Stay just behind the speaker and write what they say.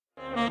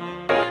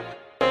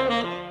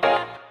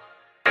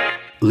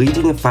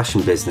Leading a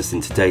fashion business in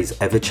today's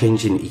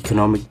ever-changing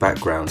economic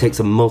background takes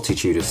a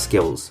multitude of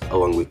skills,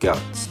 along with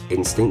guts,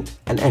 instinct,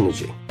 and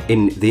energy.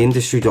 In the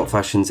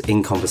Industry.Fashion's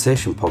In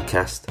Conversation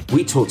podcast,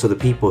 we talk to the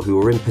people who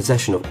are in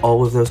possession of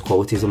all of those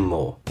qualities and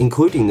more,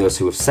 including those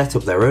who have set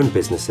up their own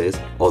businesses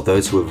or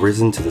those who have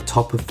risen to the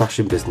top of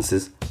fashion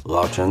businesses,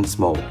 large and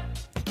small.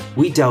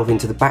 We delve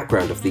into the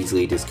background of these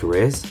leaders'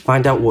 careers,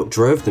 find out what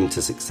drove them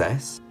to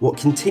success, what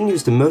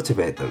continues to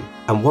motivate them,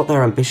 and what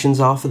their ambitions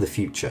are for the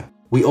future.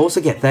 We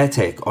also get their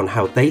take on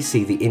how they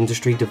see the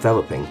industry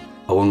developing,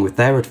 along with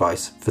their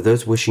advice for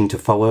those wishing to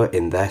follow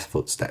in their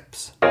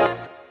footsteps.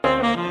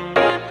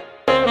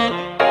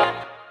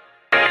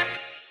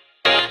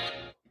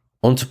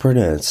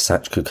 Entrepreneur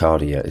Sach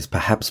Kakkadian is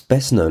perhaps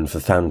best known for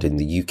founding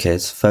the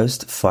UK's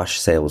first flash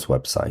sales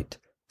website,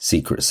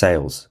 Secret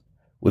Sales,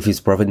 with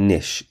his brother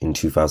Nish in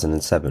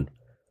 2007,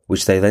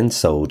 which they then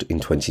sold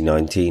in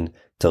 2019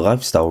 to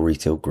Lifestyle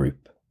Retail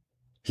Group.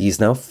 He is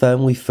now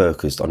firmly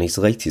focused on his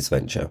latest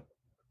venture,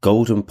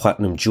 gold and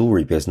platinum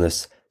jewellery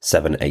business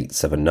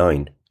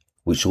 7879,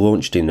 which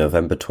launched in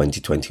November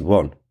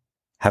 2021.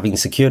 Having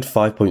secured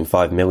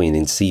 5.5 million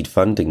in seed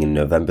funding in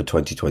November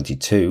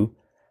 2022,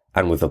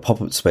 and with a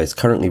pop-up space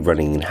currently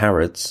running in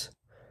Harrods,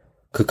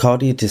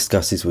 Kakkadian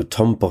discusses with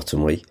Tom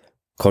Bottomley,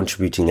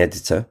 contributing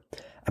editor,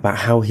 about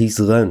how he's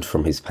learned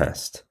from his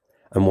past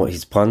and what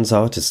his plans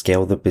are to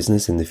scale the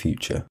business in the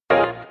future.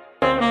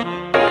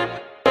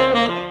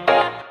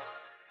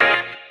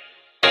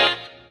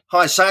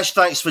 Hi Sash,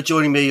 thanks for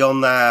joining me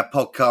on our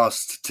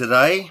podcast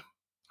today.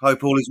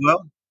 Hope all is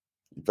well.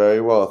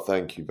 Very well,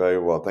 thank you. Very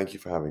well. Thank you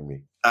for having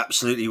me.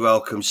 Absolutely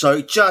welcome.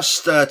 So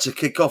just to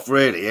kick off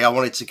really, I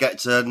wanted to get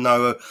to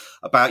know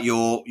about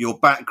your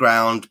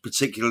background,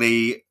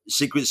 particularly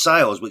Secret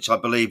Sales, which I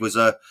believe was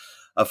a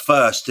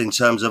first in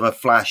terms of a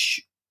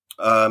flash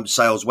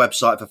sales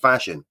website for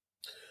fashion.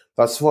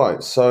 That's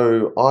right.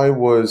 So I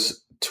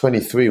was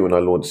 23 when I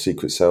launched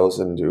Secret Sales,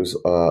 and it was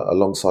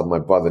alongside my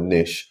brother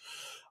Nish.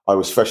 I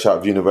was fresh out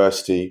of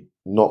university,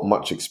 not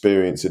much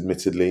experience,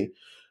 admittedly.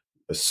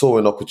 I saw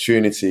an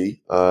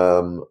opportunity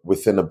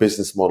within a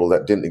business model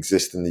that didn't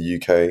exist in the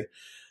UK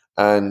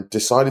and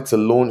decided to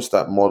launch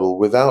that model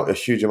without a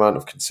huge amount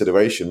of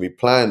consideration. We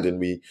planned and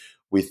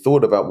we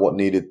thought about what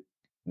needed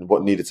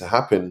to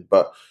happen,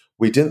 but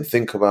we didn't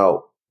think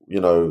about,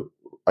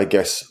 I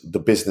guess, the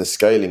business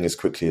scaling as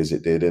quickly as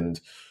it did.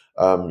 And,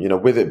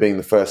 with it being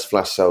the first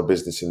flash sale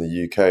business in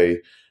the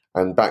UK,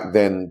 and back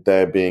then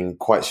there being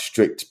quite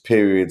strict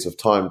periods of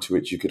time to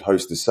which you could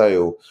host a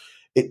sale,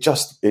 it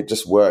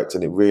just worked,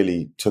 and it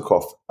really took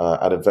off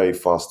at a very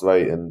fast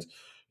rate. And,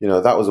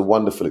 that was a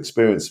wonderful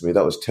experience for me.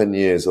 That was 10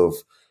 years of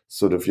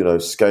sort of,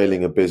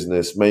 scaling a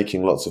business,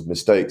 making lots of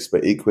mistakes,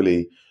 but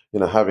equally,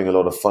 having a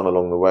lot of fun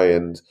along the way.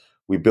 And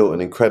we built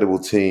an incredible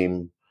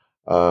team,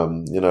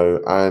 and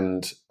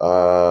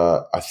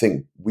I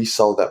think we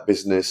sold that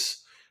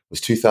business, it was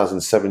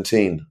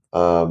 2017,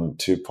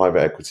 to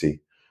private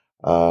equity.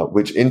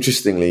 Which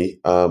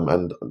interestingly,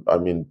 and I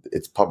mean,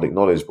 it's public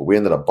knowledge, but we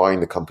ended up buying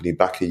the company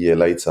back a year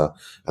later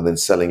and then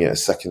selling it a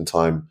second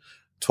time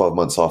 12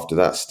 months after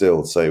that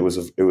still. So it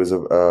was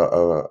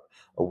a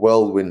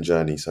whirlwind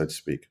journey, so to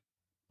speak.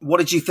 What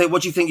did you think?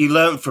 What do you think you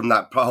learned from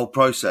that whole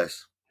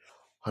process?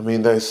 I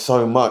mean, there's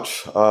so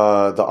much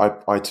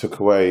that I took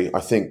away. I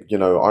think,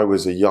 I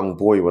was a young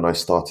boy when I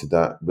started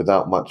that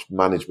without much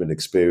management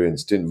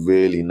experience, didn't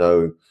really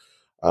know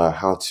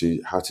how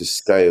to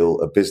scale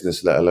a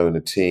business, let alone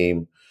a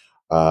team,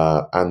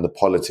 and the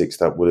politics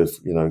that would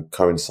have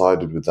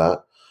coincided with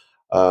that.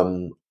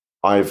 Now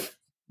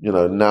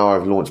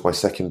I've launched my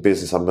second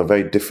business. I'm a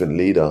very different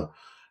leader,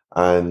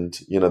 and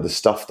the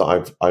stuff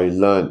that I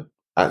learned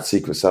at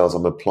Secret Sales,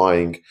 I'm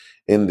applying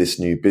in this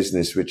new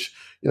business, which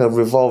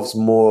revolves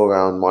more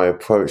around my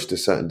approach to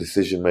certain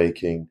decision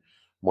making,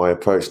 my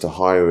approach to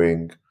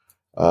hiring.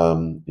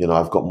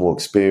 I've got more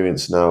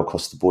experience now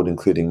across the board,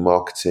 including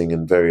marketing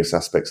and various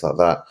aspects like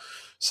that.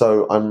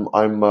 So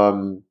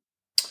I'm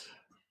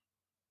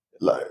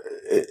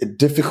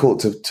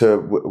difficult to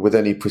with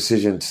any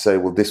precision to say,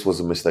 well, this was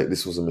a mistake.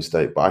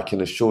 But I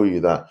can assure you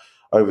that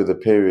over the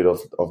period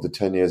of the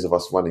 10 years of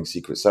us running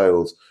Secret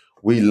Sales,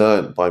 we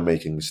learned by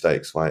making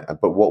mistakes, right?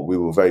 But what we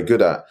were very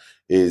good at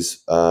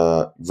is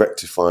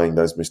rectifying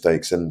those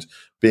mistakes and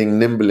being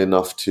nimble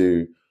enough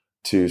to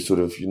sort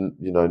of,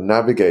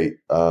 navigate,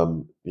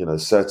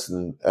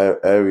 certain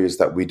areas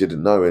that we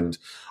didn't know. And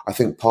I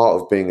think part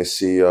of being a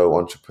CEO,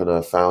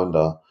 entrepreneur,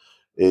 founder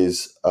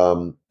is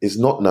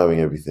not knowing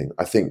everything.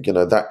 I think,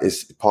 that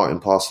is part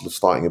and parcel of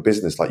starting a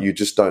business. Like, you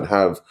just don't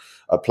have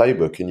a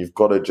playbook, and you've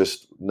got to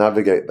just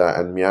navigate that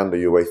and meander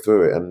your way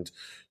through it. And,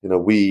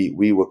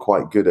 we were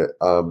quite good at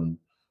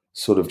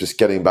sort of just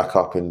getting back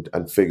up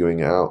and figuring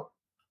it out.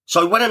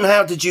 So when and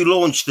how did you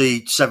launch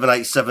the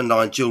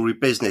 7879 jewellery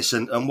business,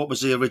 and what was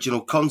the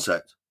original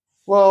concept?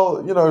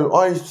 Well,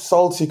 I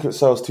sold Secret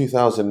Sales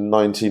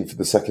 2019 for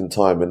the second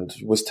time and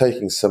was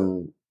taking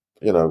some,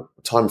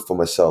 time for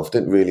myself.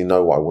 Didn't really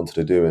know what I wanted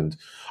to do. And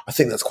I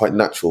think that's quite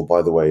natural,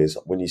 by the way, is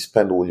when you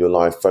spend all your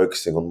life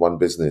focusing on one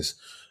business,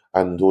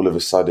 and all of a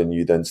sudden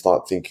you then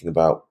start thinking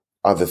about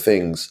other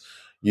things,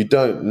 you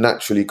don't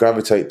naturally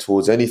gravitate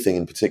towards anything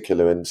in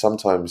particular. And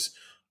sometimes,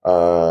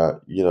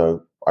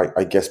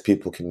 I guess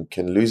people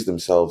can lose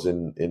themselves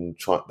in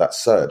that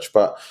search.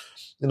 But,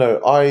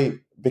 I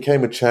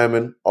became a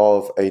chairman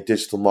of a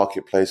digital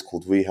marketplace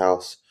called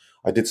WeHouse.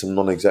 I did some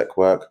non-exec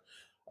work.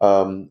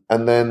 And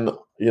then,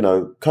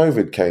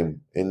 COVID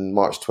came in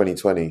March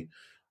 2020.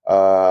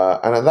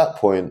 And at that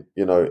point,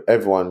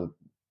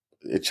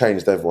 it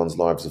changed everyone's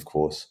lives, of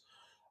course.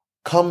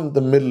 Come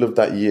the middle of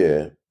that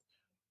year,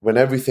 when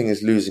everything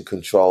is losing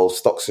control,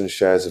 stocks and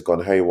shares have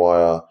gone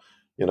haywire,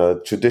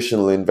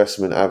 traditional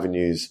investment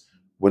avenues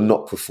were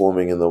not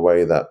performing in the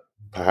way that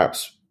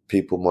perhaps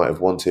people might have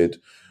wanted.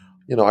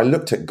 I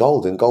looked at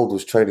gold, and gold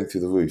was trading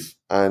through the roof.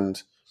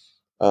 And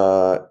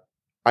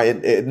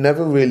it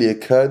never really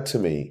occurred to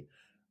me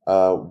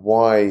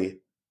why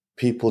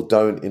people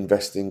don't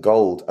invest in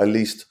gold, at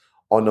least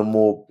on a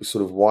more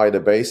sort of wider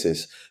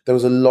basis. There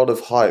was a lot of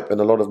hype and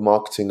a lot of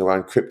marketing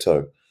around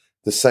crypto.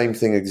 The same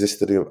thing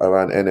existed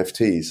around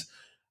NFTs.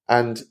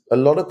 And a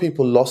lot of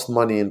people lost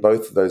money in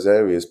both of those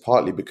areas,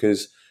 partly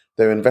because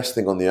they're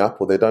investing on the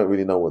up or they don't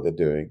really know what they're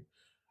doing.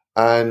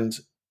 And,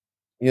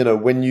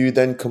 when you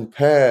then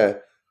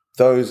compare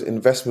those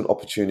investment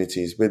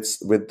opportunities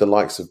with the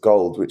likes of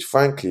gold, which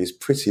frankly is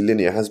pretty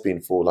linear, has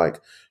been for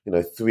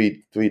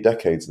three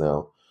decades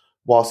now,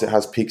 whilst it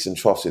has peaks and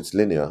troughs, it's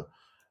linear.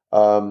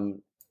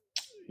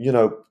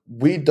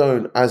 We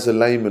don't, as a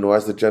layman or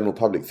as the general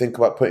public, think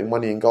about putting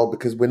money in gold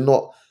because we're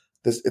not.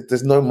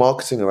 There's no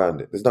marketing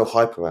around it. There's no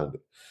hype around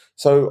it.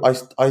 So I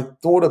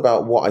thought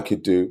about what I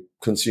could do,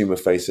 consumer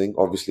facing,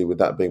 obviously with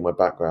that being my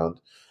background.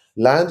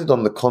 Landed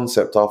on the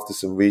concept after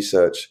some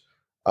research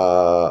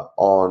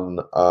on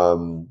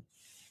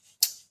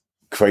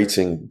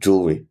creating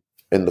jewelry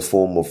in the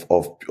form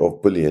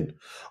of bullion,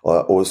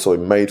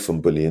 made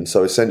from bullion.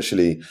 So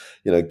essentially,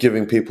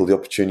 giving people the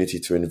opportunity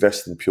to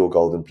invest in pure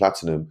gold and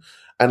platinum,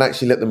 and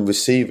actually let them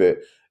receive it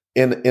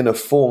in a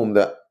form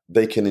that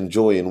they can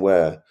enjoy and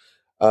wear.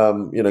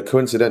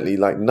 Coincidentally,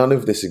 none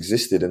of this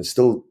existed and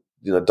still,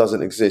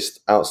 doesn't exist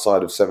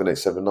outside of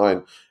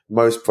 7879.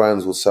 Most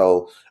brands will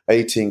sell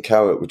 18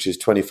 karat, which is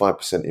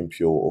 25%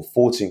 impure, or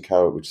 14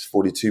 karat, which is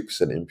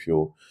 42%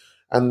 impure.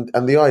 And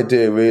the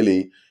idea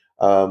really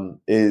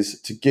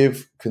is to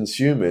give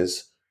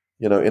consumers,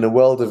 in a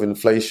world of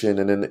inflation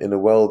and in a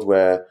world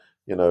where,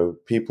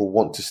 people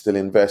want to still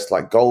invest,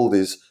 like gold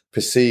is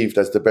perceived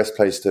as the best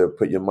place to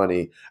put your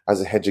money as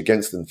a hedge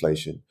against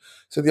inflation.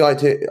 So the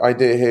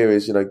idea here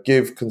is,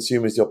 give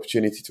consumers the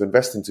opportunity to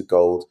invest into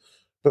gold,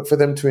 but for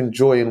them to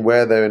enjoy and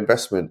wear their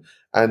investment.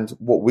 And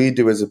what we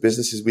do as a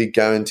business is we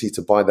guarantee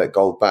to buy that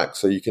gold back.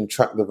 So you can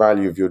track the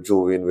value of your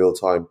jewelry in real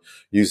time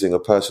using a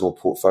personal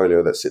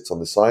portfolio that sits on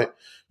the site.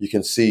 You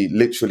can see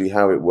literally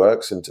how it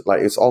works. And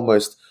it's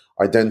almost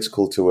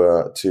identical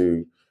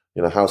to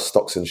how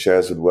stocks and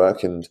shares would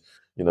work and,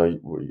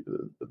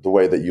 the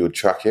way that you would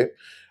track it.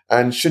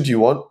 And should you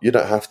want, you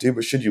don't have to,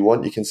 but should you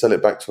want, you can sell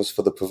it back to us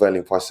for the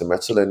prevailing price of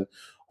metal. And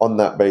on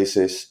that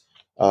basis,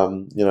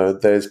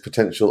 there's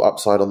potential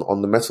upside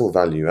on the metal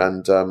value,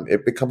 and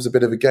it becomes a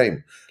bit of a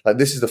game.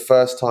 This is the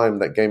first time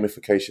that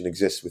gamification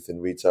exists within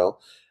retail,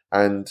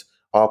 and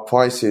our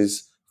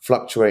prices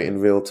fluctuate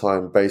in real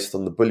time based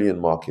on the bullion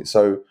market.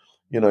 So,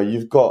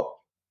 you've got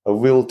a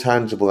real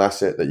tangible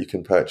asset that you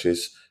can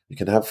purchase. You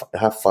can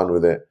have fun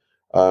with it.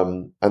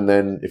 And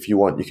then if you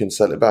want, you can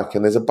sell it back.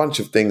 And there's a bunch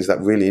of things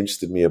that really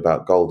interested me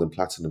about gold and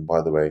platinum,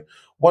 by the way.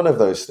 One of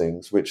those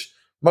things, which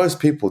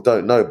most people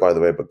don't know, by the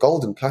way, but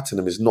gold and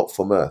platinum is not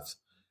from Earth.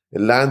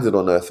 It landed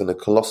on Earth in a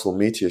colossal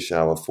meteor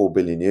shower 4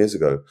 billion years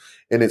ago.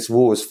 In its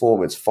rawest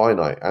form, it's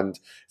finite, and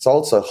it's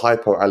also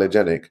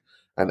hypoallergenic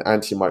and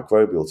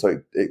antimicrobial.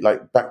 So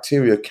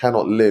bacteria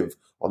cannot live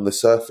on the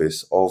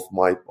surface of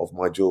my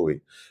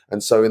jewelry.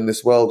 And so in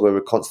this world where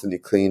we're constantly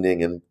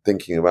cleaning and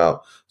thinking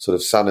about sort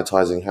of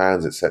sanitizing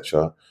hands,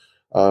 etc.,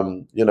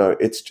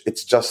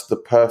 it's just the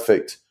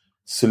perfect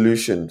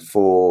solution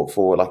for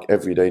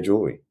everyday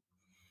jewelry.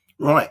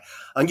 Right.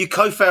 And you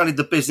co-founded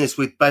the business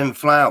with Ben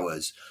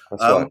Flowers.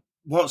 That's right.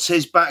 What's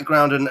his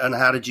background and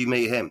how did you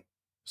meet him?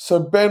 So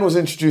Ben was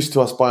introduced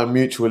to us by a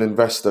mutual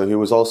investor who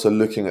was also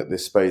looking at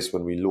this space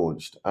when we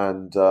launched.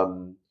 And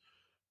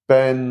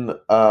Ben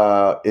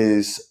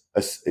is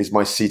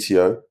my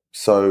CTO.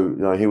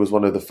 So, he was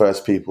one of the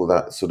first people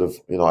that sort of,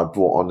 I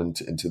brought on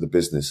into the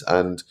business.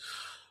 And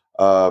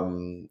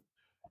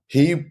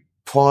he,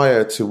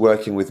 prior to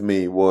working with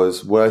me,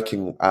 was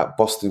working at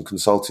Boston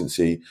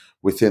Consultancy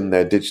within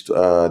their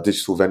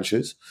digital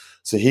ventures.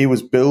 So he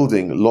was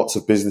building lots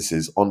of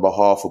businesses on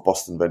behalf of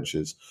Boston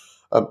Ventures.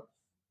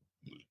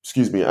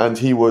 And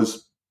he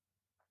was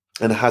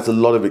and has a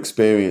lot of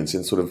experience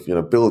in sort of,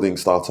 building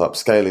startups,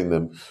 scaling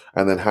them,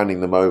 and then handing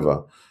them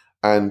over.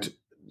 And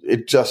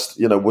it just,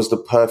 was the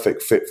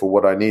perfect fit for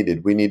what I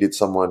needed. We needed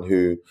someone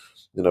who,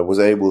 was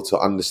able to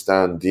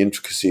understand the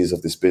intricacies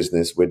of this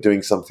business. We're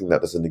doing something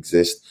that doesn't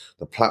exist.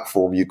 The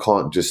platform, you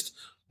can't just,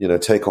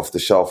 take off the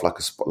shelf like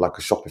a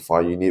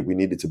Shopify. We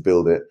needed to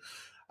build it.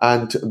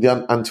 and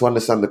to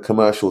understand the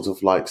commercials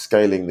of like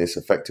scaling this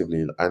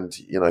effectively. And,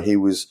 he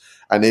was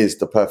and is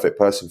the perfect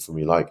person for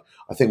me. Like,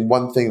 I think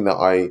one thing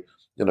that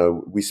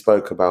we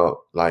spoke about,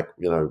 like,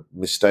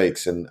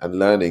 mistakes and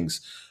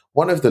learnings.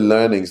 One of the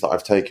learnings that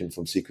I've taken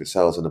from Secret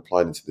Sales and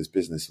applied into this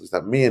business was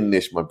that me and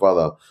Nish, my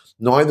brother,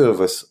 neither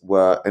of us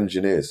were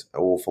engineers,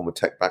 all from a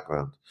tech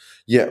background.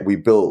 Yet we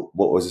built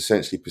what was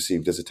essentially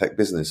perceived as a tech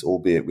business,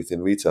 albeit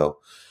within retail.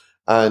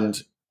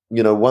 And,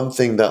 one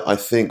thing that I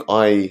think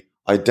I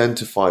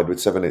identified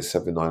with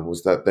 7879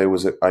 was that there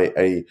was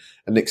an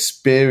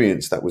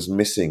experience that was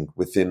missing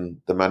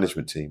within the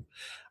management team.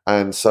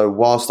 And so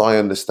whilst I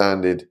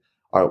understand it,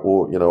 I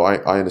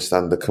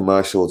understand the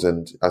commercials,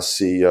 and as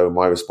CEO,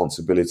 my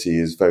responsibility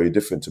is very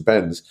different to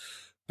Ben's.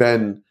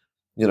 Ben,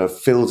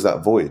 fills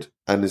that void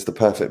and is the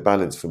perfect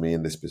balance for me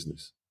in this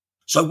business.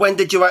 So when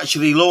did you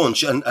actually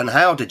launch, and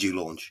how did you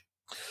launch?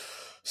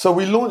 So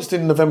we launched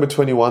in November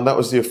 21. That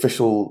was the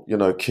official,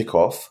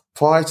 kickoff.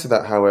 Prior to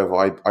that, however,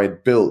 I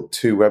built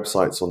 2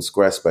 websites on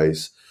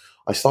Squarespace.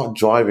 I started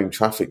driving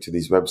traffic to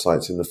these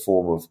websites in the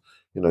form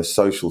of,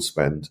 social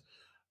spend.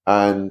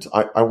 And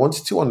I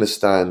wanted to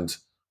understand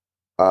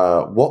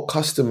what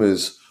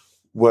customers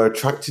were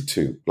attracted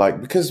to,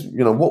 like, because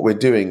what we're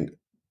doing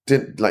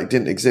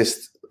didn't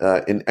exist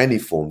in any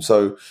form.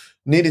 So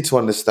needed to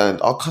understand,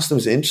 are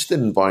customers interested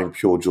in buying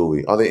pure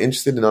jewelry? Are they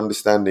interested in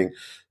understanding,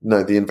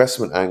 the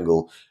investment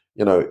angle?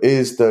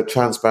 Is the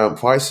transparent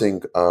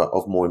pricing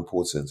of more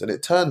importance? And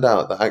it turned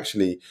out that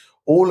actually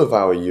all of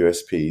our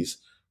USPs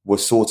were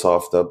sought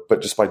after,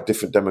 but just by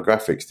different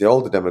demographics. The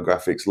older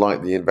demographics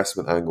like the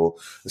investment angle.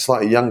 The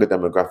slightly younger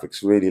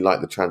demographics really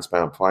like the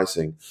transparent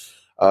pricing.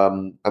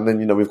 And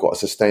then, we've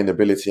got a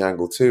sustainability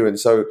angle too. And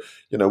so,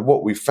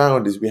 what we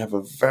found is we have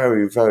a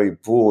very, very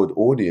broad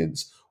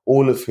audience,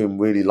 all of whom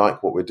really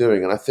like what we're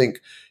doing. And I think,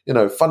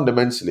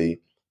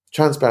 fundamentally,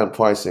 transparent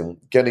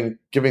pricing,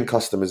 giving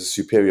customers a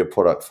superior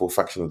product for a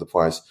fraction of the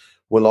price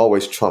will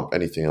always trump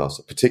anything else,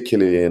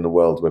 particularly in a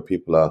world where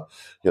people are,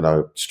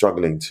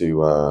 struggling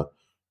to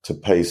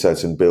pay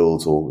certain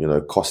bills,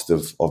 or, cost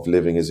of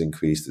living has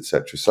increased,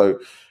 etc. So,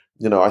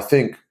 I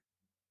think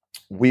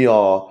we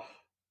are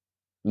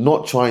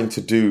not trying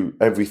to do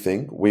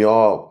everything. We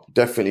are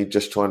definitely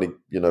just trying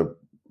to,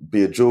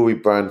 be a jewelry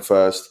brand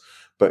first,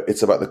 but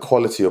it's about the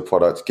quality of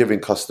product, giving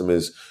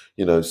customers,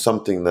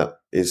 something that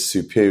is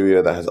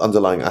superior, that has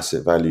underlying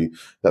asset value,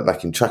 that they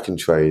can track and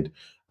trade,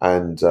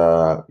 and,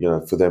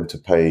 for them to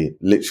pay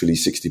literally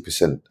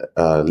 60%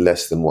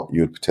 less than what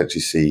you would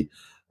potentially see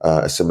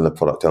a similar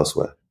product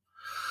elsewhere.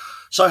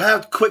 So how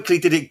quickly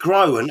did it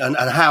grow, and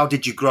how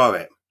did you grow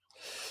it?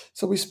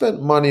 So we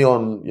spent money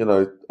on,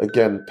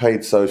 again,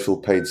 paid social,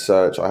 paid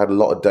search. I had a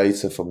lot of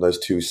data from those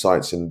 2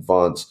 sites in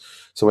advance.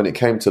 So when it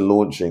came to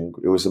launching,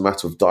 it was a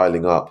matter of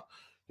dialing up.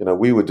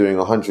 We were doing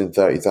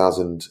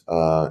 130,000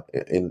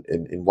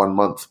 in 1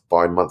 month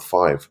by month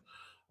 5.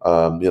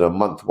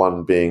 Month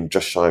 1 being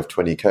just shy of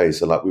 20K.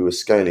 So like we were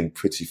scaling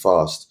pretty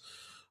fast.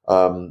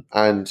 And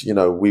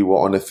we were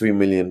on a £3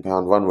 million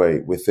run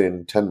rate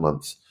within 10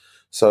 months.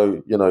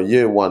 So,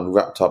 year 1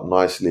 wrapped up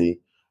nicely.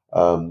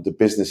 The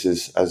business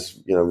has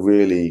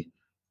really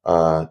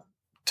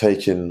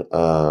taken,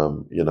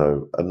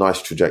 a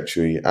nice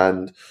trajectory.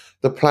 And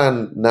the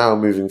plan now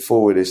moving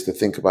forward is to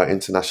think about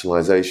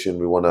internationalization.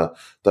 We want to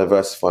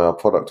diversify our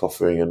product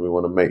offering, and we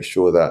want to make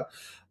sure that,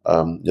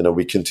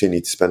 we continue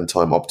to spend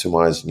time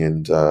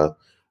optimizing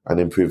and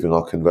improving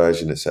our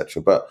conversion,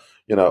 etc. But,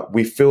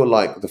 we feel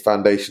like the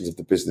foundations of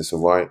the business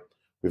are right.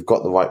 We've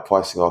got the right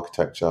pricing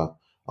architecture.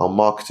 Our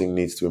marketing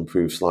needs to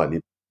improve slightly.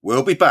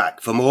 We'll be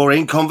back for more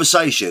In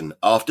Conversation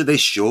after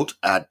this short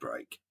ad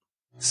break.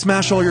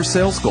 Smash all your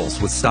sales goals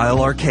with Style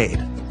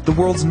Arcade, the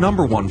world's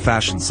 #1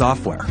 fashion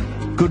software.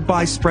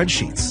 Goodbye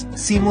spreadsheets.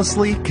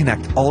 Seamlessly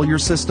connect all your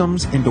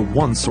systems into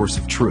one source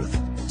of truth,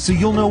 so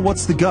you'll know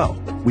what's the go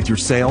with your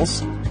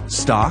sales,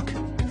 stock,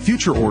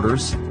 future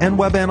orders, and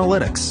web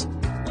analytics.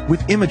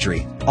 With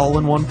imagery all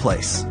in one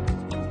place.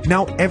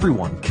 Now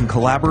everyone can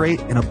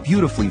collaborate in a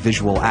beautifully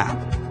visual app.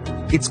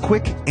 It's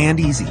quick and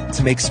easy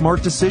to make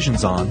smart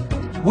decisions on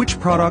which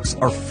products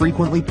are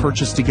frequently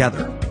purchased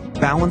together,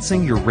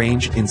 balancing your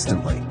range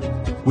instantly.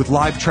 With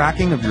live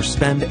tracking of your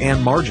spend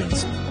and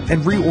margins,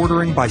 and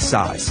reordering by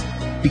size.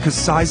 Because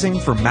sizing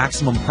for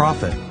maximum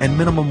profit and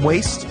minimum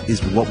waste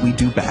is what we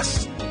do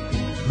best.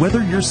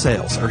 Whether your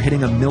sales are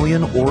hitting 1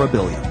 million or 1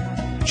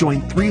 billion,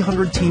 join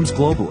 300 teams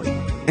globally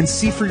and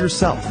see for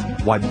yourself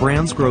why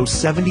brands grow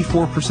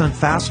 74%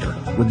 faster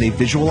when they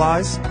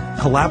visualize,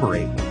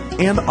 collaborate,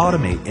 and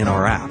automate in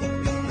our app.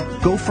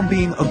 Go from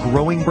being a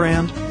growing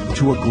brand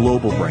to a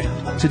global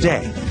brand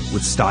today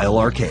with Style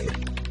Arcade.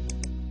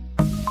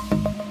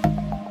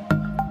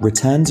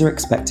 Returns are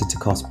expected to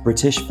cost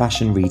British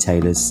fashion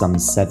retailers some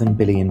 £7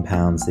 billion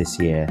this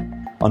year.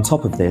 On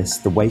top of this,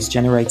 the waste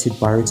generated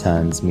by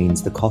returns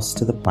means the cost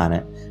to the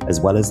planet,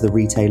 as well as the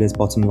retailers'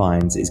 bottom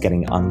lines, is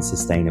getting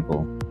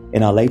unsustainable.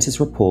 In our latest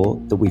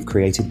report that we've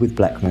created with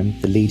Bleckman,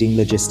 the leading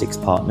logistics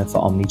partner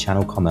for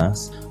omnichannel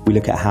commerce, we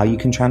look at how you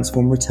can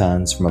transform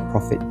returns from a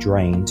profit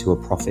drain to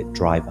a profit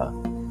driver.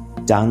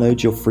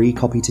 Download your free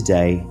copy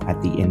today at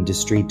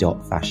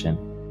theindustry.fashion.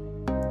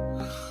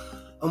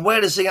 And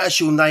where does the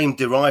actual name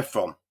derive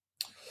from?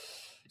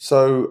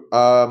 So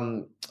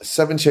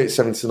 78,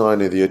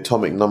 79 are the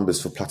atomic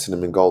numbers for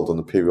platinum and gold on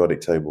the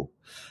periodic table.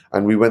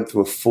 And we went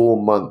through a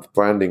 4-month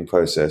branding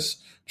process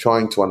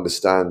trying to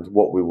understand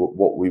what we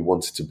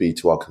wanted to be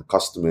to our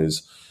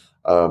customers.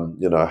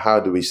 How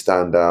do we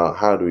stand out?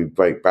 How do we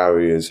break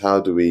barriers? How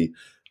do we,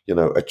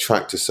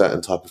 attract a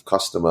certain type of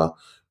customer?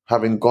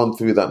 Having gone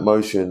through that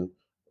motion,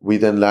 we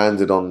then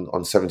landed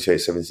on 78,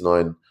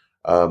 79,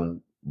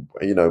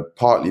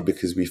 partly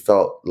because we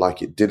felt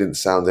like it didn't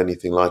sound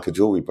anything like a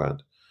jewelry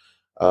brand.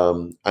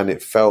 And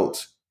it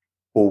felt,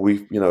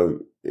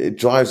 it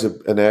drives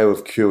an air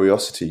of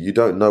curiosity. You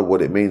don't know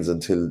what it means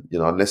until,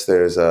 unless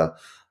there is a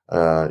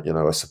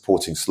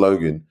supporting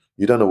slogan,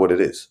 you don't know what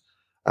it is.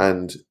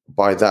 And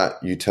by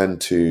that, you tend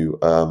to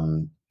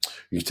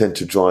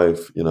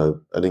drive,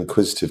 an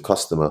inquisitive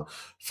customer.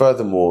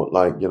 Furthermore,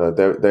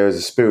 there is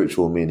a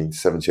spiritual meaning to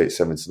 78,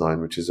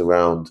 79, which is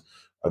around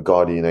a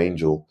guardian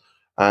angel.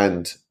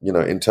 And,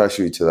 in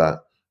tertiary to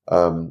that,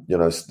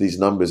 these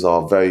numbers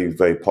are very,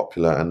 very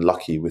popular and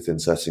lucky within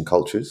certain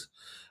cultures.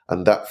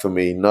 And that for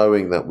me,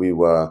 knowing that we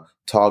were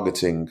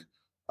targeting,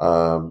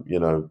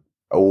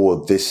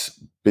 or this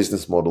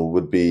business model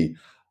would be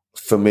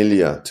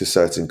familiar to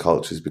certain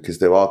cultures, because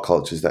there are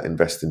cultures that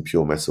invest in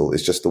pure metal.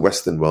 It's just the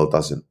Western world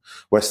doesn't.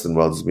 Western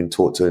world has been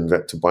taught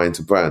to buy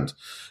into brand.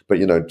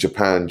 But,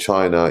 Japan,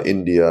 China,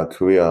 India,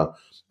 Korea,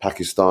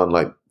 Pakistan,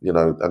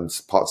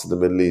 and parts of the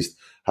Middle East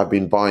have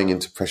been buying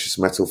into precious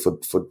metal for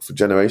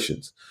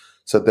generations.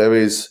 So there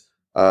was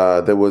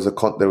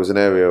an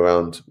area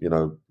around,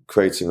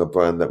 creating a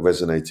brand that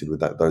resonated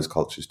with those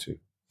cultures too.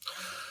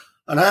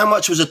 And how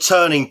much was a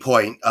turning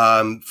point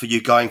for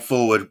you going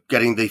forward,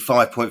 getting the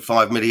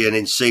 5.5 million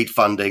in seed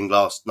funding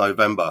last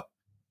November?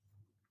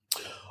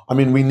 I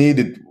mean, we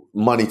needed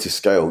money to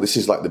scale. This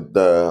is like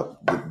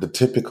the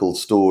typical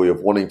story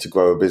of wanting to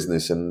grow a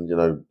business and,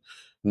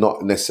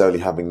 not necessarily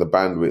having the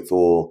bandwidth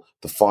or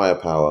the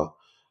firepower.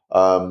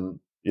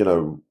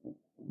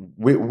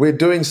 We're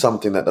doing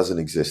something that doesn't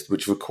exist,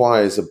 which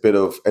requires a bit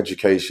of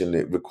education.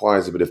 It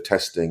requires a bit of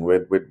testing.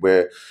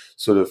 We're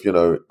sort of,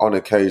 on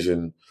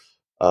occasion,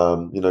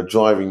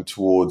 driving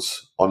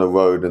towards on a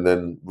road and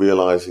then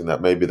realizing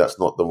that maybe that's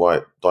not the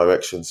right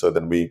direction. So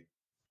then we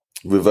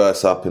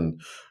reverse up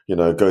and,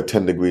 go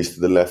 10 degrees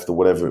to the left or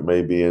whatever it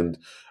may be. And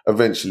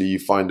eventually you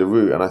find a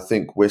route. And I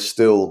think we're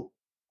still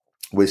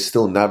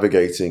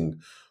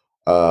navigating,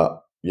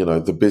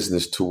 the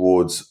business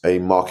towards a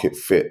market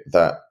fit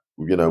that,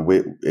 we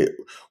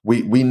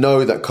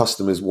know that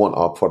customers want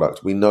our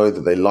product. We know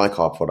that they like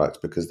our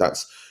product because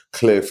that's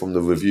clear from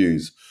the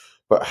reviews.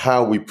 But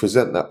how we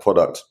present that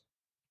product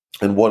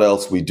and what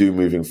else we do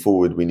moving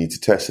forward, we need to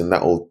test, and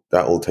that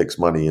all takes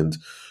money. And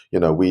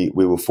we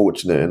were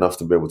fortunate enough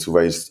to be able to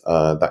raise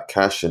that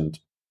cash, and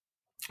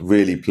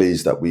really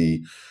pleased that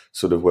we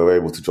sort of were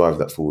able to drive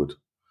that forward.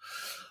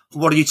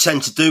 What do you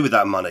tend to do with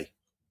that money?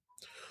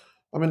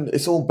 I mean,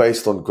 it's all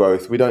based on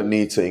growth. We don't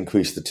need to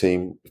increase the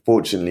team.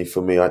 Fortunately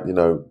for me, I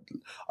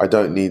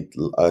don't need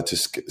to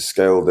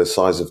scale the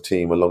size of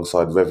team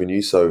alongside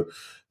revenue. So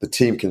the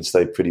team can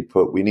stay pretty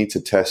put. We need to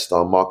test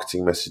our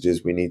marketing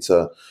messages. We need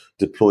to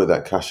deploy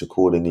that cash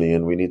accordingly,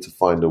 and we need to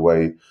find a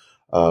way,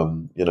 we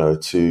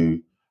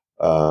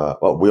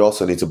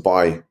also need to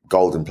buy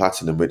gold and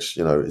platinum, which,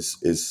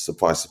 is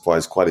surprise,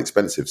 quite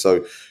expensive.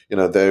 So,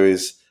 there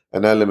is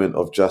an element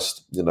of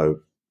just,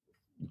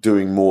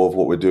 doing more of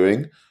what we're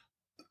doing,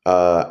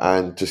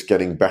 and just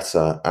getting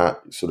better at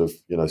sort of,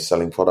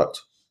 selling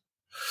product.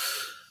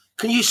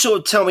 Can you sort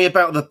of tell me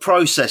about the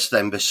process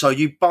then? So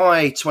you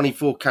buy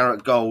 24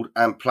 karat gold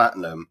and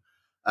platinum,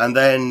 and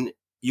then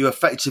you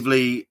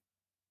effectively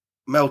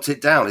melt it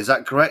down. Is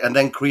that correct? And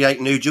then create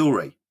new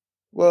jewelry?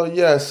 Well,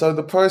 yeah. So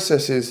the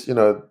process is,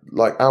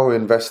 our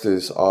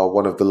investors are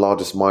one of the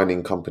largest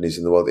mining companies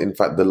in the world. In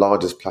fact, the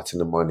largest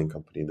platinum mining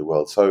company in the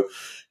world. So,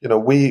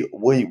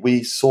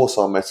 we source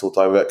our metal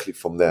directly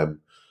from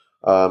them.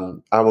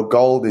 Our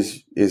gold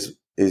is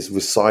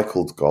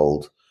recycled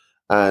gold,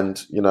 and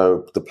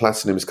the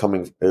platinum is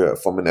coming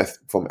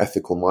from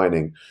ethical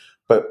mining.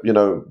 But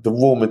the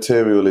raw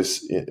material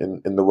is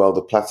in the world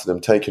of platinum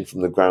taken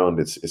from the ground.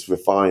 It's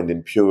refined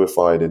and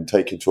purified and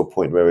taken to a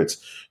point where it's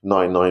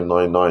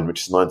 9999,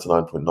 which is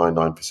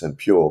 99.99%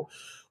 pure.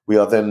 We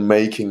are then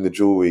making the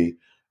jewelry,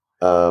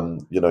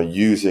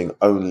 using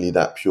only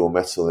that pure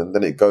metal, and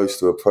then it goes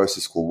through a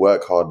process called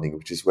work hardening,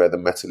 which is where the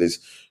metal is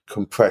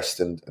compressed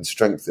and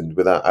strengthened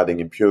without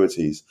adding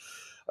impurities.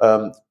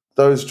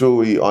 Those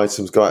jewelry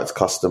items go out to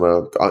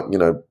customer.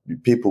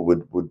 People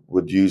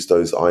would use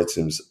those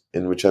items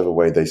in whichever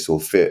way they saw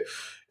fit.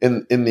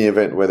 In the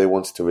event where they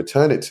wanted to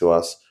return it to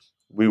us,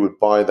 we would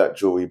buy that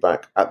jewelry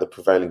back at the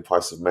prevailing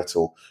price of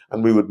metal,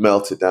 and we would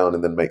melt it down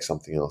and then make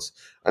something else.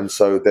 And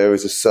so there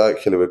is a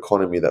circular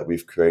economy that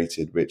we've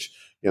created, which,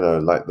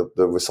 like the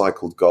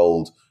recycled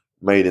gold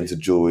made into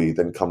jewelry,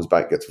 then comes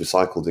back, gets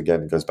recycled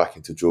again, goes back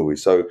into jewelry.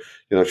 So,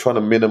 trying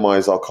to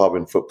minimize our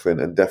carbon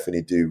footprint and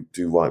definitely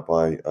do right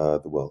by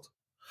the world.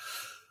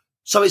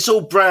 So it's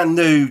all brand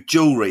new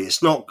jewelry.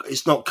 It's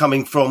not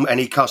coming from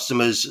any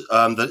customers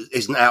that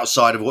isn't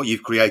outside of what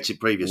you've created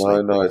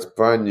previously. No, it's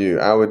brand new.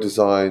 Our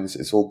designs,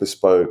 it's all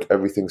bespoke.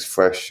 Everything's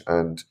fresh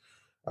and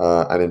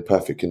in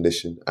perfect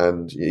condition.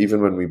 And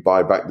even when we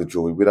buy back the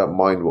jewelry, we don't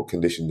mind what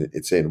condition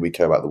it's in. We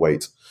care about the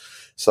weight.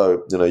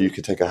 So, you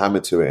could take a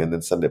hammer to it and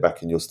then send it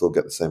back and you'll still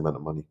get the same amount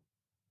of money.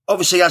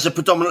 Obviously, as a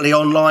predominantly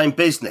online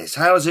business,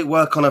 how does it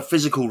work on a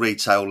physical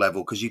retail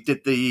level? Because you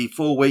did the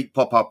 4-week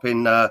pop-up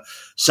in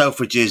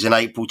Selfridges in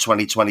April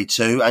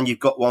 2022, and you've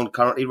got one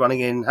currently running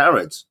in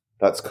Harrods.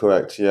 That's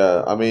correct,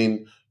 yeah. I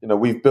mean,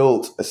 we've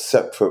built a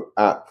separate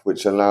app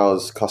which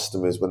allows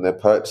customers, when they're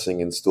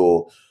purchasing in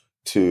store,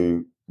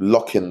 to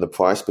lock in the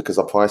price because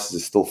our prices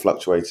are still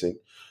fluctuating.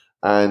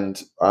 And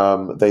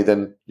they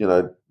then,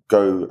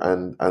 go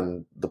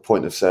and the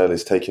point of sale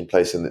is taking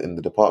place in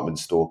the department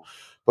store.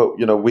 But,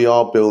 we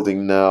are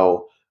building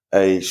now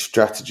a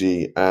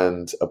strategy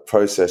and a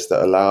process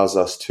that allows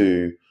us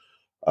to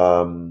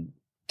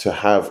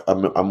have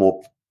a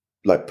more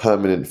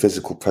permanent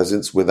physical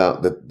presence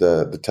without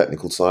the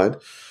technical side,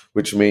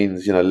 which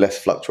means, less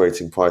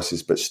fluctuating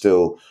prices, but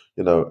still,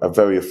 a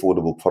very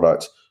affordable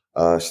product,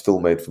 still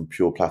made from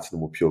pure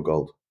platinum or pure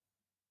gold.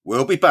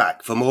 We'll be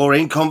back for more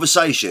In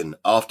Conversation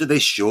after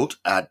this short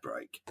ad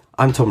break.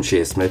 I'm Tom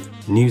Shearsmith,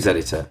 news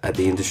editor at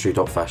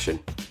theindustry.fashion,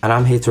 and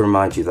I'm here to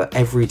remind you that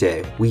every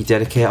day we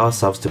dedicate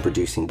ourselves to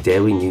producing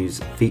daily news,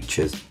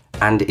 features,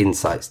 and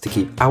insights to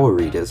keep our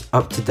readers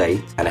up to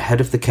date and ahead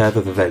of the curve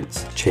of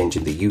events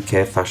changing the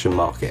UK fashion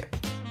market,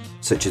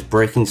 such as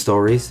breaking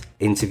stories,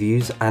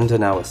 interviews, and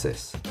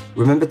analysis.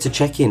 Remember to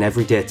check in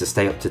every day to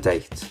stay up to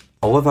date.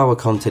 All of our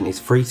content is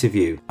free to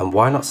view, and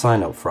why not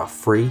sign up for our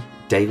free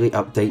daily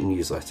update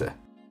newsletter?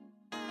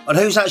 And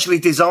who's actually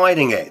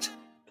designing it?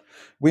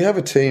 We have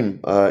a team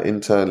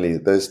internally.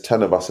 There's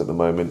 10 of us at the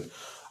moment.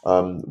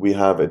 We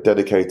have a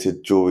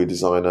dedicated jewelry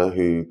designer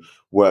who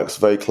works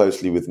very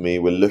closely with me.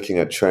 We're looking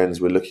at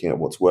trends. We're looking at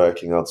what's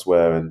working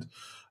elsewhere. And,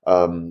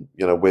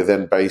 we're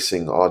then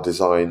basing our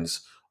designs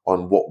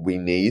on what we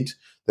need.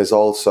 There's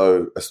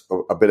also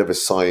a bit of a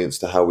science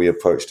to how we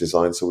approach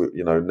design. So,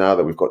 now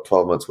that we've got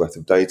 12 months worth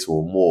of data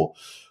or more,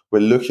 we're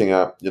looking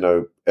at,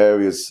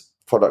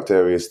 product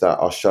areas that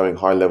are showing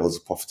high levels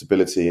of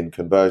profitability and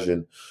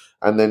conversion,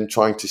 and then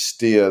trying to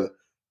steer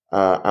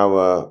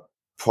our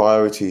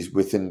priorities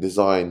within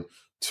design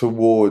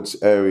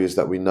towards areas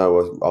that we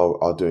know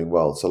are doing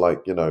well. So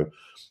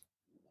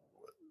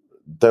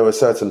there are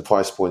certain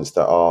price points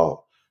that are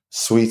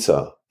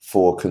sweeter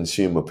for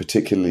consumer,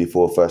 particularly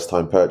for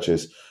first-time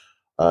purchase,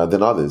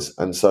 than others.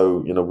 And so,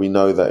 we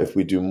know that if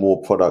we do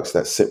more products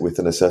that sit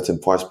within a certain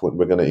price point,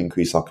 we're going to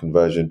increase our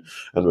conversion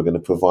and we're going to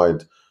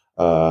provide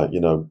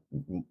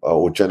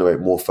or generate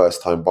more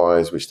first-time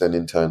buyers, which then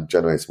in turn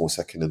generates more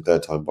second and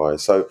third-time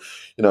buyers. So,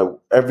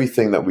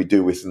 everything that we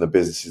do within the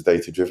business is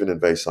data-driven and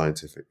very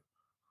scientific.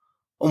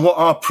 And what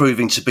are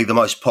proving to be the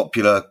most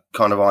popular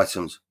kind of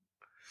items?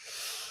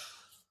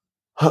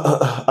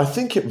 I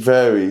think it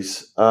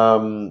varies.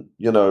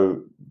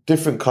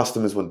 Different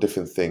customers want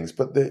different things,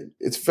 but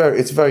it's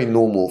very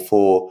normal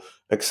for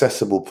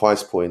accessible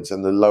price points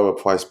and the lower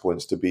price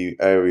points to be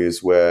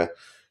areas where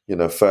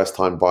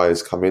first-time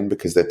buyers come in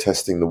because they're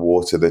testing the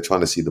water, they're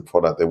trying to see the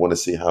product, they want to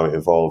see how it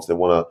evolves, they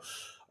want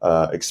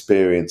to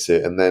experience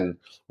it. And then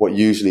what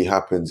usually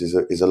happens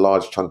is a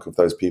large chunk of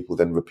those people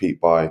then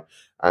repeat buy,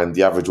 and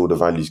the average order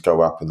values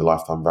go up and the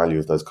lifetime value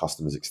of those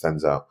customers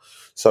extends out.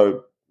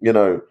 So,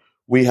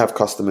 we have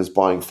customers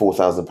buying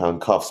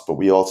 £4,000 cuffs, but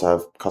we also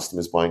have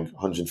customers buying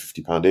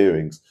 £150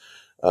 earrings,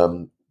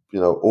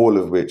 all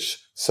of which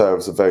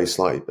serves a very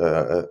slight,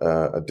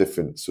 a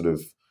different sort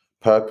of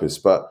purpose.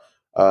 But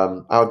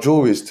our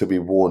jewelry is to be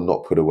worn,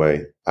 not put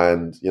away.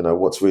 And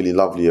what's really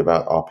lovely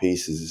about our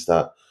pieces is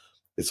that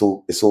it's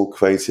all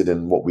created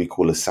in what we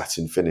call a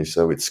satin finish.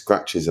 So it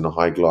scratches in a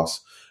high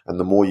gloss, and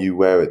the more you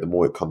wear it, the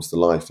more it comes to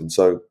life. And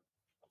so,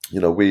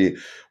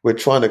 we're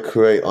trying to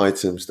create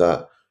items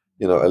that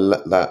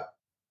that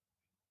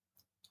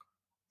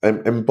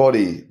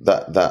embody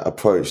that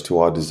approach to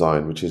our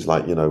design, which is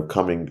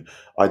coming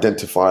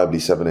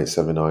identifiably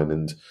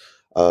 7879.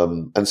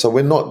 And so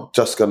we're not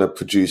just going to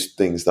produce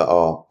things that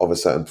are of a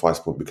certain price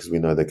point because we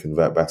know they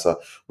convert better.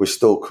 We're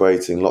still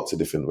creating lots of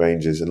different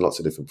ranges and lots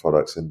of different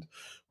products. And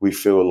we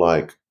feel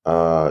like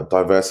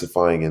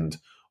diversifying and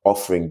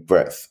offering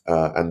breadth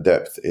and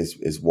depth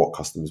is what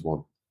customers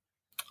want.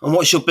 And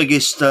what's your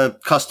biggest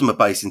customer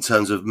base in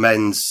terms of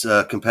men's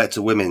compared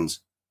to women's?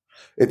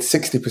 It's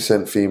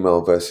 60%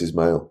 female versus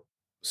male.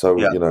 So,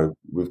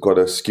 we've got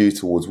a skew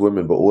towards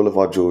women, but all of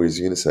our jewelry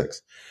is unisex.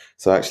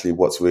 So actually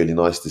what's really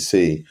nice to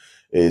see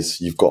is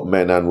you've got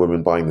men and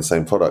women buying the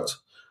same product.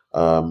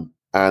 And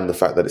the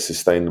fact that it's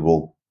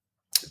sustainable,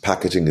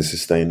 packaging is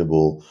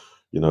sustainable,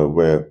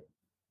 we're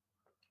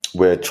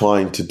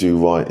trying to do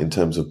right in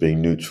terms of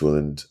being neutral,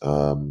 and,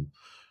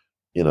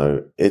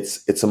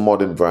 it's a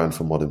modern brand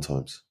for modern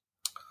times.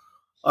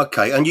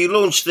 Okay, and you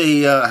launched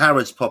the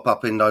Harrods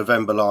pop-up in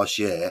November last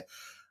year,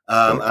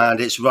 and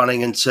it's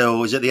running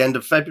until, is it the end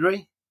of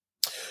February?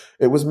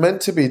 It was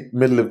meant to be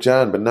middle of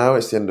Jan, but now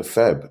it's the end of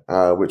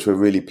Feb, which we're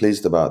really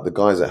pleased about. The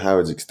guys at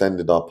Harrods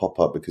extended our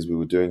pop-up because we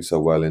were doing so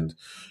well, and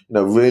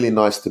really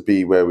nice to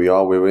be where we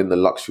are. We're in the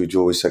luxury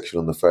jewelry section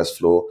on the first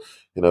floor,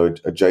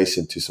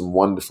 adjacent to some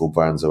wonderful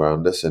brands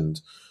around us,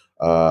 and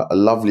a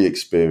lovely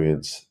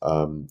experience,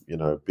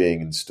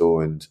 being in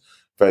store, and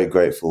very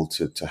grateful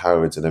to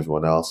Harrods and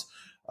everyone else.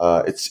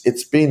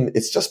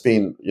 It's just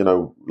been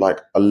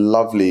like a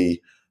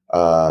lovely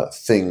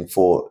thing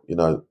for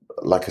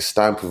like a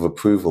stamp of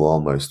approval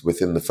almost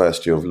within the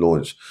first year of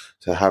launch,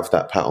 to have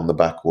that pat on the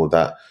back or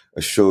that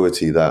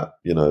assurity that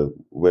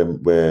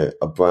we're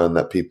a brand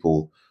that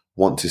people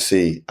want to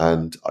see,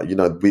 and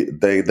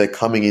they're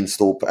coming in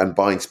store and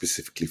buying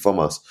specifically from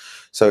us.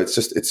 So it's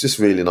just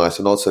really nice,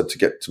 and also to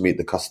get to meet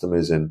the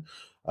customers and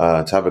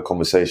to have a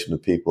conversation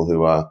with people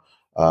who are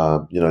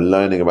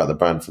learning about the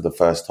brand for the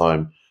first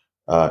time.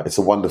 It's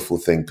a wonderful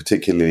thing,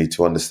 particularly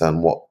to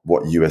understand what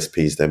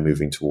USPs they're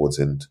moving towards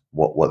and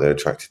what they're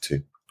attracted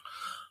to.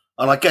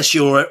 And I guess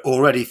you're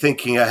already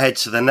thinking ahead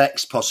to the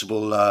next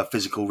possible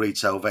physical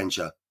retail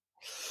venture.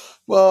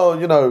 Well,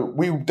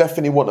 we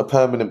definitely want a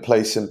permanent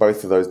place in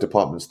both of those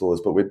department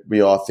stores, but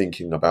we are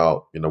thinking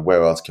about,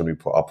 where else can we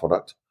put our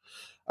product?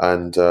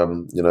 And,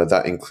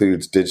 that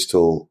includes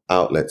digital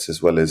outlets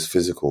as well as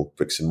physical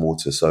bricks and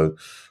mortar. So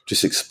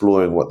just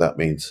exploring what that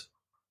means.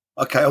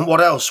 Okay. And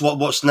what else?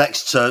 What's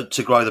next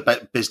to grow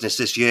the business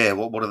this year?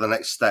 What are the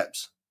next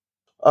steps?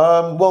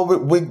 Well,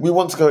 we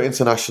want to go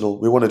international.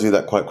 We want to do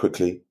that quite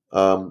quickly.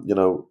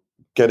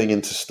 Getting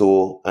into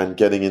store and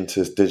getting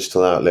into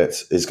digital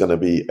outlets is going to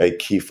be a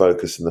key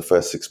focus in the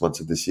first 6 months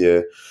of this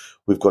year.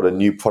 We've got a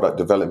new product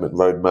development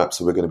roadmap,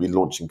 so we're going to be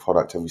launching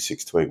product every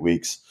 6 to 8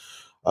 weeks.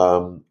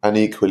 And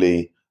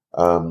equally,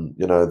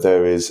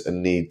 there is a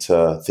need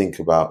to think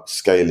about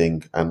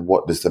scaling and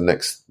what does the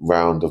next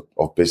round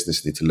of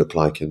business need to look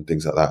like and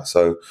things like that.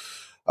 So,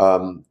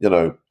 I'm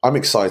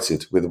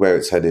excited with where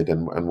it's headed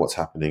and what's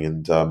happening.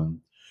 And,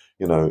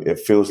 it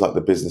feels like the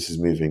business is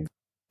moving.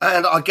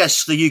 And I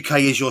guess the UK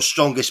is your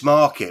strongest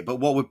market,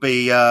 but what would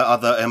be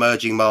other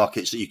emerging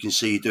markets that you can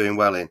see you doing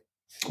well in?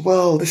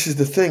 Well, this is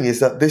the thing, is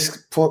that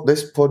this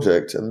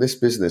project and this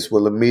business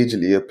will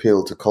immediately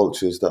appeal to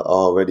cultures that are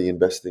already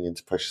investing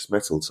into precious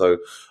metal. So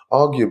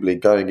arguably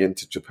going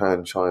into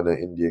Japan, China,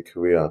 India,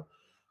 Korea,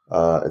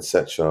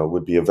 etc.,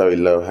 would be a very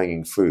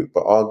low-hanging fruit.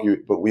 But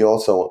we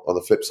also, on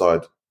the flip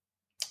side,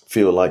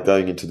 feel like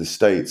going into the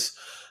States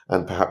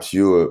and perhaps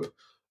Europe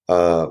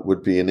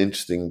would be an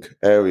interesting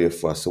area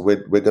for us. So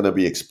we're going to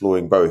be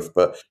exploring both,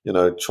 but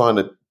trying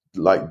to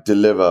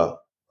deliver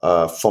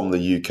from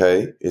the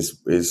UK is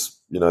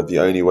the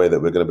only way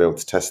that we're going to be able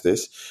to test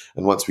this.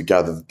 And once we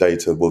gather the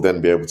data, we'll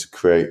then be able to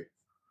create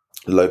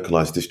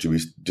localized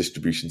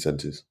distribution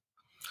centers.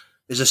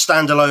 Is a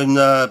standalone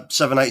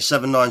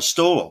 7879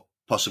 store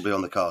possibly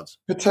on the cards?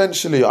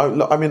 Potentially.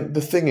 I mean,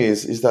 the thing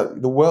is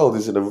that the world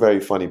is in a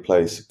very funny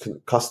place.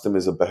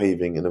 Customers are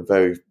behaving in a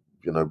very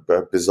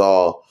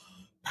bizarre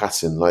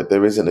pattern. Like,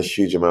 there isn't a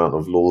huge amount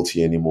of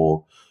loyalty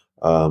anymore.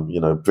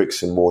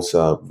 Bricks and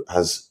mortar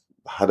has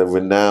had a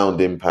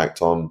renowned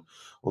impact on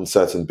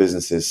certain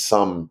businesses,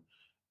 some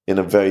in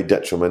a very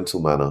detrimental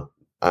manner.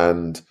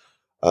 And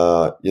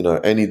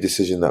any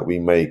decision that we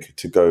make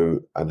to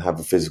go and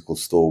have a physical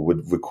store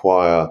would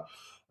require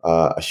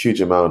a huge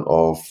amount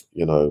of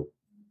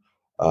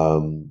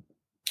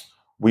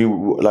we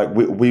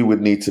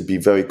would need to be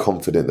very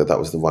confident that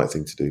was the right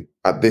thing to do.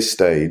 At this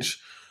stage,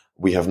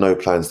 we have no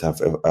plans to have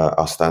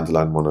our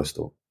standalone mono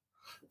store.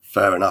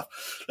 Fair enough.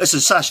 Listen,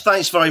 Sash,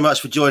 thanks very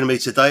much for joining me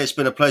today. It's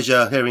been a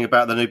pleasure hearing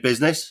about the new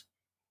business.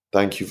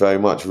 Thank you very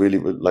much. Really,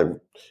 it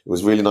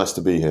was really nice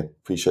to be here.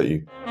 Appreciate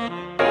you.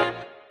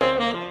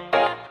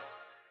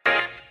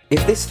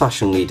 If this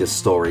fashion leader's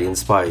story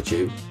inspired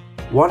you,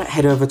 why not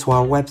head over to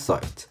our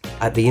website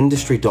at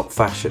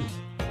theindustry.fashion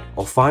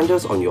or find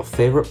us on your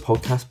favourite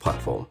podcast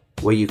platform,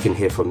 where you can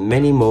hear from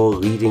many more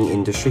leading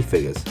industry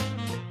figures.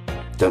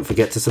 Don't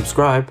forget to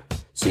subscribe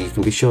so you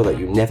can be sure that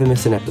you never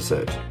miss an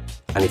episode.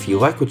 And if you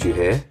like what you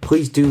hear,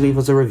 please do leave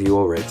us a review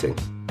or rating.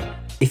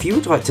 If you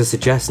would like to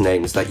suggest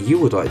names that you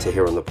would like to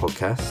hear on the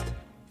podcast,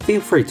 feel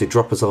free to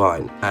drop us a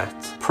line at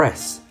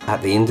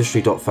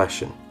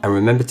press@theindustry.fashion, and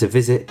remember to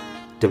visit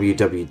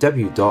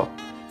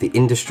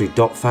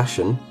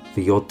www.theindustry.fashion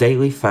for your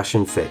daily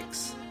fashion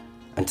fix,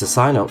 and to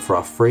sign up for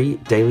our free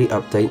daily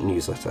update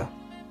newsletter.